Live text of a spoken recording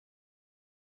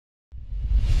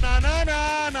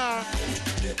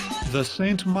The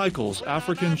St. Michael's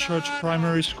African Church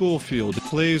Primary School field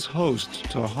plays host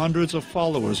to hundreds of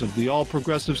followers of the All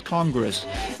Progressives Congress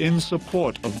in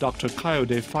support of Dr.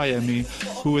 Kayode Fayemi,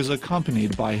 who is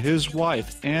accompanied by his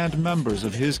wife and members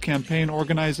of his campaign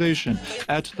organization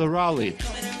at the rally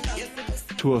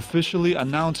to officially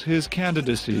announce his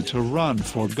candidacy to run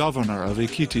for governor of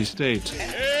Ekiti State.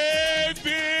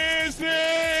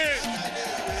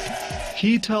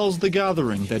 He tells the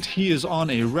gathering that he is on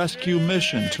a rescue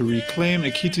mission to reclaim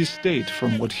Ekiti State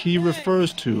from what he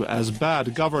refers to as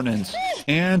bad governance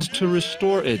and to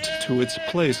restore it to its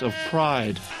place of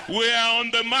pride. We are on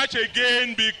the march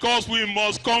again because we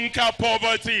must conquer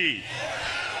poverty.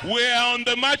 We are on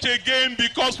the march again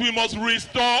because we must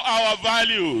restore our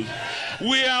values.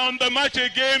 We are on the march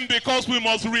again because we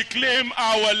must reclaim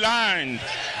our land.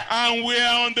 And we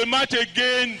are on the march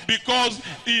again because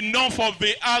enough of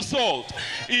the assault,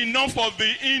 enough of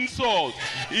the insult,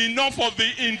 enough of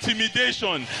the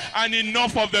intimidation, and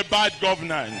enough of the bad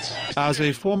governance. As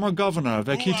a former governor of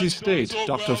Ekiti State,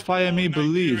 Dr. Fayemi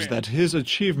believes that his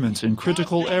achievements in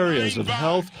critical areas of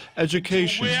health,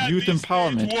 education, youth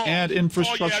empowerment, and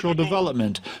infrastructural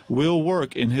development will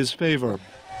work in his favor.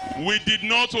 We did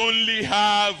not only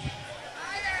have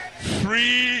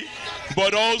free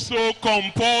but also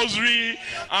compulsory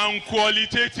and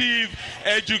qualitative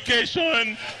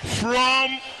education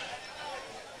from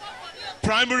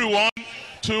primary 1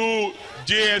 to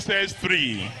JSS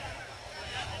 3.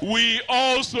 We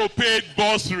also paid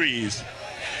bursaries.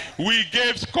 We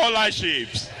gave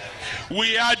scholarships.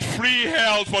 We had free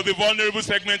health for the vulnerable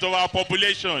segment of our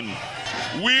population.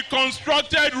 We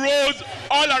constructed roads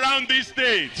all around these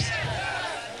states.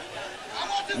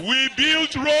 We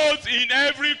built roads in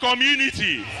every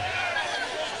community.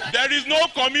 There is no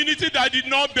community that did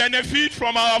not benefit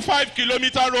from our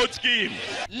 5-kilometer road scheme.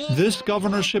 This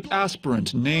governorship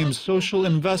aspirant names social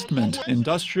investment,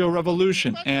 industrial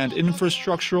revolution, and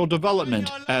infrastructural development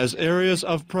as areas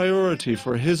of priority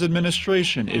for his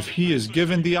administration if he is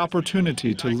given the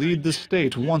opportunity to lead the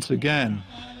state once again.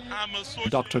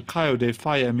 Dr. Kayode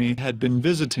Fayemi had been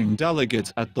visiting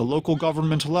delegates at the local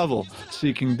government level,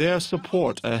 seeking their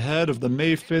support ahead of the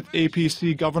May 5th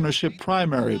APC governorship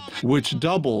primary, which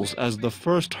doubles as the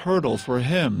first hurdle for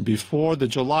him before the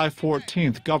July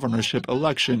 14th governorship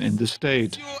election in the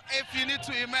state. If you need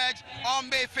to emerge on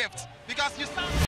May 5th, because you